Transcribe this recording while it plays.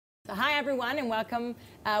So hi everyone and welcome.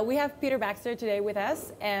 We have Peter Baxter today with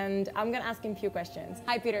us and I'm going to ask him a few questions.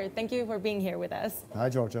 Hi Peter, thank you for being here with us. Hi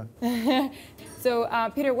Georgia.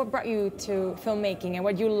 So Peter, what brought you to filmmaking and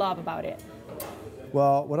what do you love about it?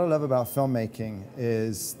 Well, what I love about filmmaking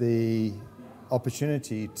is the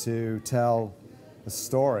opportunity to tell a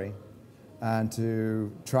story and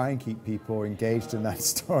to try and keep people engaged in that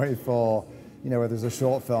story for, whether it's a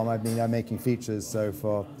short film, I'm making features, so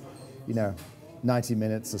for, 90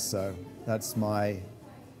 minutes or so. That's my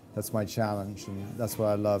challenge, and that's what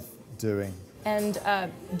I love doing. And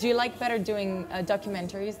do you like better doing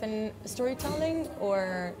documentaries than storytelling,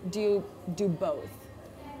 or do you do both?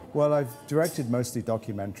 Well, I've directed mostly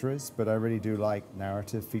documentaries, but I really do like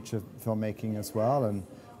narrative feature filmmaking as well, and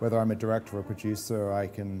whether I'm a director or a producer, I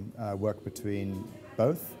can work between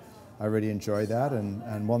both. I really enjoy that,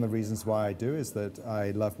 and one of the reasons why I do is that I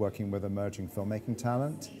love working with emerging filmmaking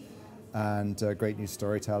talent and great new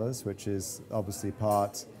storytellers, which is obviously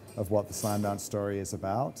part of what the Slamdance story is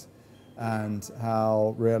about, and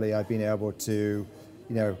how really I've been able to,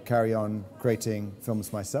 carry on creating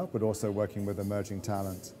films myself, but also working with emerging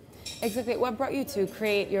talent. Exactly. What brought you to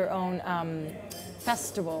create your own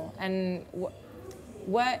festival, and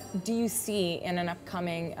what do you see in an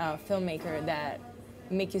upcoming filmmaker that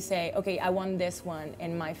make you say, okay, I want this one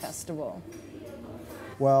in my festival?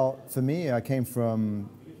 Well, for me, I came from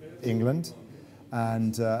England,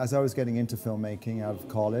 and as I was getting into filmmaking out of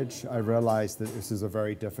college, I realized that this is a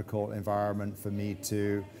very difficult environment for me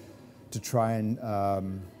to try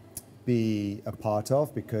and be a part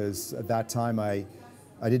of, because at that time I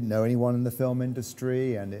didn't know anyone in the film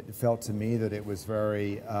industry, and it felt to me that it was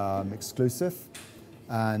very exclusive.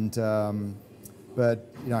 And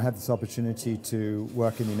but I had this opportunity to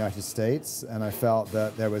work in the United States, and I felt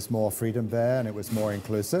that there was more freedom there, and it was more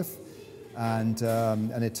inclusive. And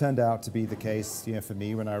it turned out to be the case, for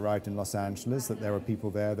me when I arrived in Los Angeles, that there were people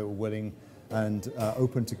there that were willing and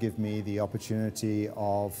open to give me the opportunity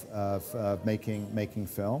of making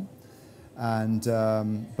film. And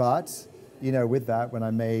but with that, when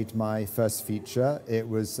I made my first feature, it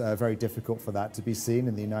was very difficult for that to be seen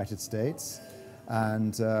in the United States.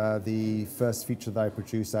 And the first feature that I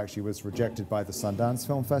produced actually was rejected by the Sundance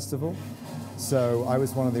Film Festival. So I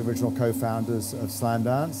was one of the original co-founders of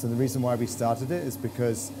Slamdance, and the reason why we started it is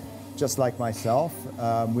because, just like myself,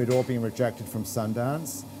 we'd all been rejected from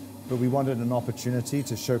Sundance, but we wanted an opportunity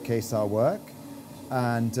to showcase our work.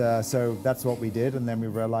 And so that's what we did, and then we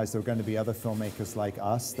realized there were going to be other filmmakers like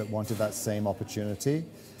us that wanted that same opportunity.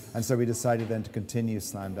 And so we decided then to continue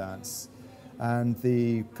Slamdance. And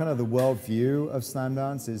the kind of the worldview of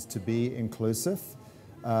Slamdance is to be inclusive,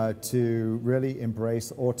 to really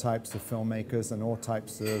embrace all types of filmmakers and all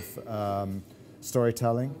types of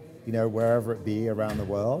storytelling, wherever it be around the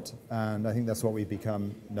world. And I think that's what we've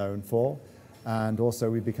become known for. And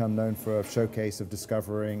also we've become known for a showcase of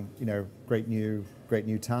discovering, great new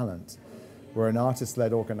talent. We're an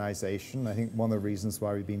artist-led organization. I think one of the reasons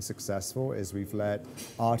why we've been successful is we've let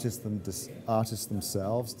artists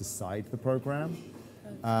themselves decide the program.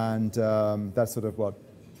 And that's sort of what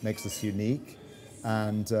makes us unique.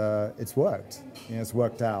 And it's worked. It's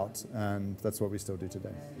worked out, and that's what we still do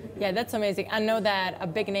today. Yeah, that's amazing. I know that a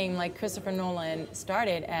big name like Christopher Nolan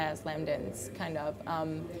started as Slamdance, kind of.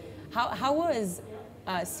 How was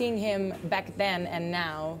seeing him back then and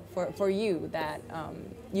now for you that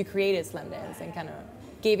you created Slamdance and kind of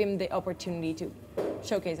gave him the opportunity to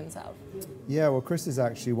showcase himself? Yeah, well, Chris is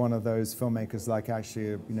actually one of those filmmakers, like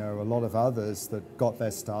actually, a lot of others that got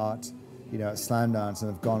their start, at Slamdance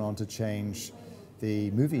and have gone on to change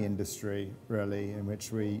the movie industry, really, in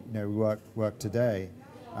which we, work today.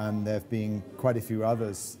 And there have been quite a few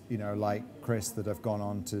others, like Chris, that have gone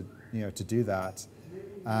on to, to do that.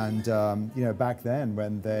 And back then,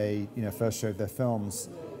 when they first showed their films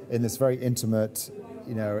in this very intimate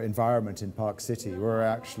environment in Park City, we were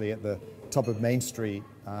actually at the top of Main Street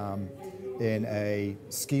in a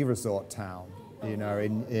ski resort town,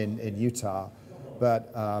 in Utah.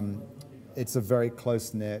 But it's a very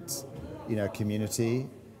close-knit community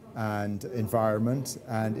and environment,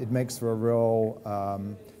 and it makes for a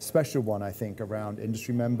real special one, I think, around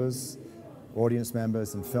industry members, audience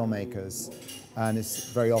members, and filmmakers. And it's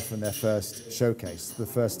very often their first showcase, the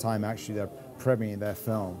first time actually they're premiering their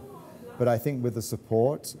film. But I think with the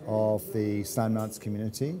support of the Slamdance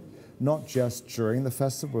community, not just during the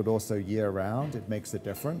festival, but also year-round, it makes a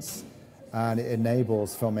difference. And it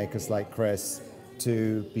enables filmmakers like Chris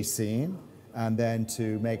to be seen and then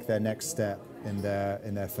to make their next step in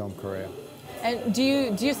their film career. And do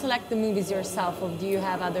you select the movies yourself, or do you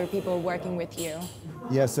have other people working with you?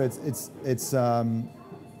 Yeah, so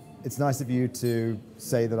it's nice of you to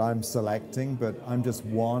say that I'm selecting, but I'm just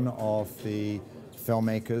one of the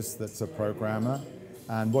filmmakers that's a programmer.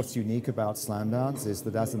 And what's unique about Slamdance is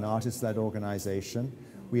that as an artist-led organization,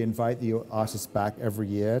 we invite the artists back every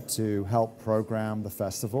year to help program the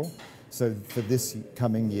festival. So for this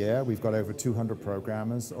coming year, we've got over 200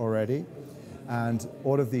 programmers already. And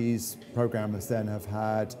all of these programmers then have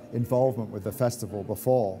had involvement with the festival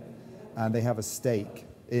before, and they have a stake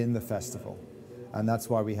in the festival. And that's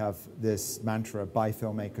why we have this mantra, by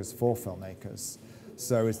filmmakers, for filmmakers.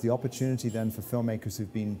 So it's the opportunity then for filmmakers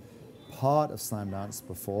who've been part of Slamdance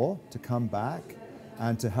before to come back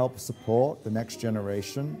and to help support the next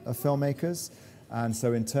generation of filmmakers. And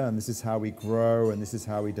so in turn, this is how we grow and this is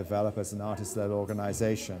how we develop as an artist-led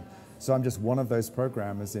organization. So I'm just one of those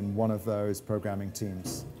programmers in one of those programming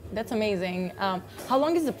teams. That's amazing. How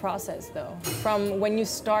long is the process though? From when you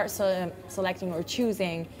start selecting or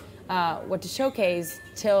choosing what to showcase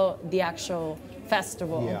till the actual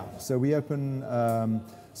festival? Yeah, so we open,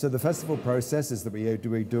 so the festival process is that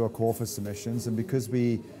we do a call for submissions, and because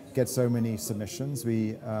we get so many submissions,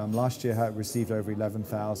 we last year received over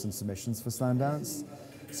 11,000 submissions for Slamdance.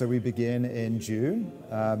 So we begin in June,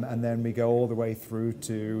 and then we go all the way through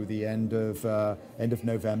to the end of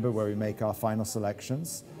November, where we make our final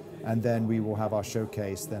selections, and then we will have our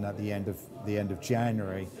showcase then at the end of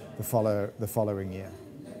January the following year.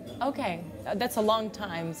 Okay, that's a long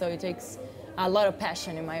time, so it takes a lot of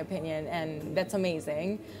passion, in my opinion, and that's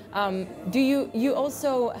amazing. Do you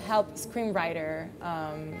also help screenwriter,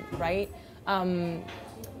 right?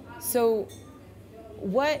 So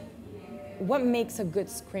what makes a good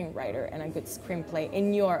screenwriter and a good screenplay,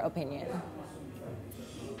 in your opinion?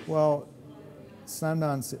 Well,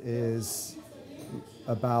 Slamdance is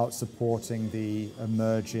about supporting the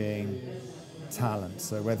emerging talent,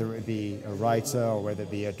 so whether it be a writer or whether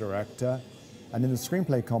it be a director. And in the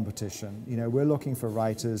screenplay competition, you know, we're looking for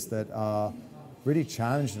writers that are really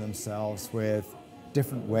challenging themselves with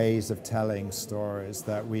different ways of telling stories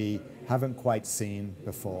that we haven't quite seen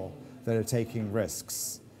before, that are taking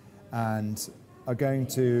risks and are going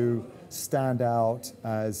to stand out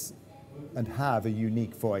as and have a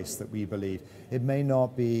unique voice that we believe. It may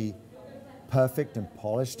not be perfect and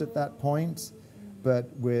polished at that point,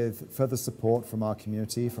 but with further support from our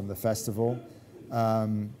community, from the festival,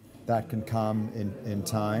 that can come in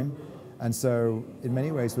time. And so in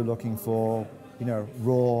many ways we're looking for, you know,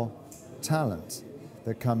 raw talent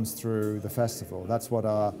that comes through the festival. That's what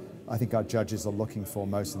I think our judges are looking for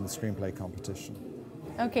most in the screenplay competition.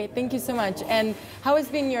 Okay, thank you so much. And how has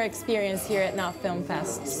been your experience here at Knot Film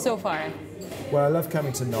Fest so far? Well, I love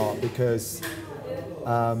coming to Knot because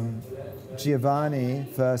Giovanni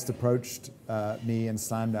first approached me and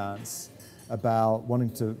Slamdance about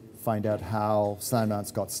wanting to find out how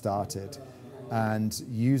Slamdance got started and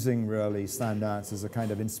using really Slamdance as a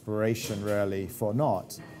kind of inspiration really for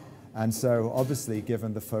Knot. And so obviously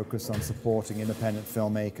given the focus on supporting independent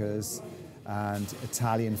filmmakers and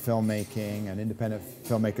Italian filmmaking and independent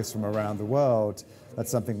filmmakers from around the world,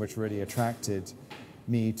 that's something which really attracted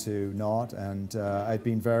me to Knot, and I've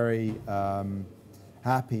been very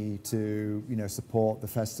happy to, you know, support the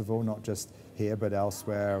festival, not just here but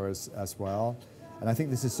elsewhere as well. And I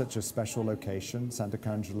think this is such a special location,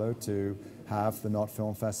 Sant'Angelo, to have the Knot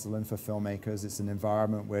Film Festival and for filmmakers. It's an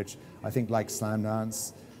environment which I think, like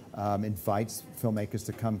Slamdance, invites filmmakers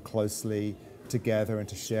to come closely together and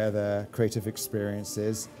to share their creative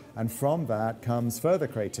experiences. And from that comes further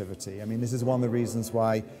creativity. I mean, this is one of the reasons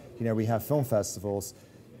why, you know, we have film festivals.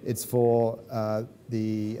 It's for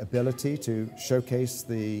the ability to showcase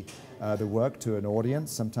the work to an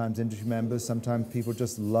audience, sometimes industry members, sometimes people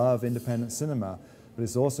just love independent cinema. But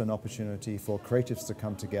it's also an opportunity for creatives to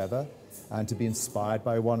come together and to be inspired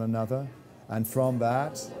by one another. And from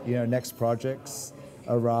that, you know, next projects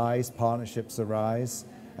arise, partnerships arise.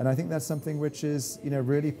 And I think that's something which is, you know,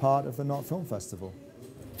 really part of the Knot Film Festival.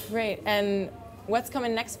 Great. And what's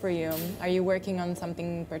coming next for you? Are you working on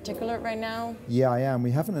something particular right now? Yeah, I am.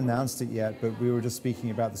 We haven't announced it yet, but we were just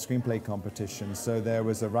speaking about the screenplay competition. So there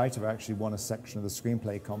was a writer who actually won a section of the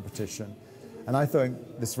screenplay competition. And I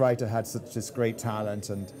thought this writer had such this great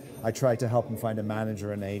talent, and I tried to help him find a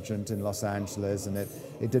manager and agent in Los Angeles, and it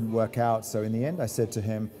didn't work out. So in the end, I said to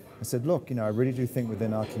him, I said, look, you know, I really do think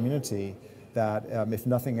within our community that if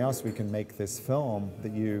nothing else, we can make this film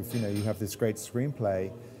that you have this great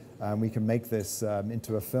screenplay. We can make this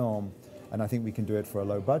into a film, and I think we can do it for a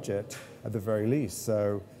low budget at the very least.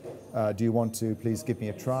 So do you want to please give me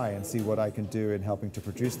a try and see what I can do in helping to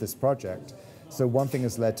produce this project? So one thing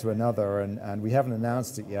has led to another, and we haven't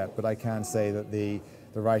announced it yet, but I can say that the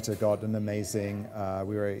the writer got an amazing,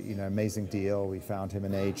 amazing deal. We found him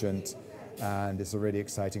an agent, and it's a really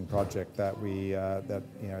exciting project that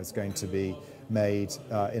is going to be made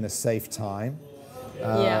in a safe time.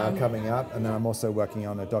 Coming up, and then I'm also working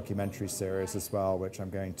on a documentary series as well, which I'm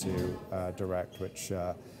going to direct, which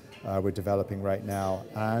we're developing right now.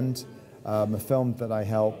 And a film that I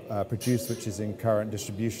help produce, which is in current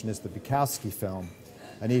distribution, is the Bukowski film,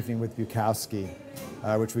 An Evening with Bukowski,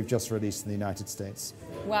 which we've just released in the United States.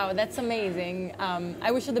 Wow, that's amazing. I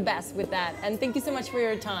wish you the best with that, and thank you so much for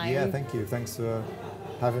your time. Yeah, thank you. Thanks for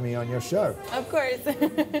having me on your show. Of course.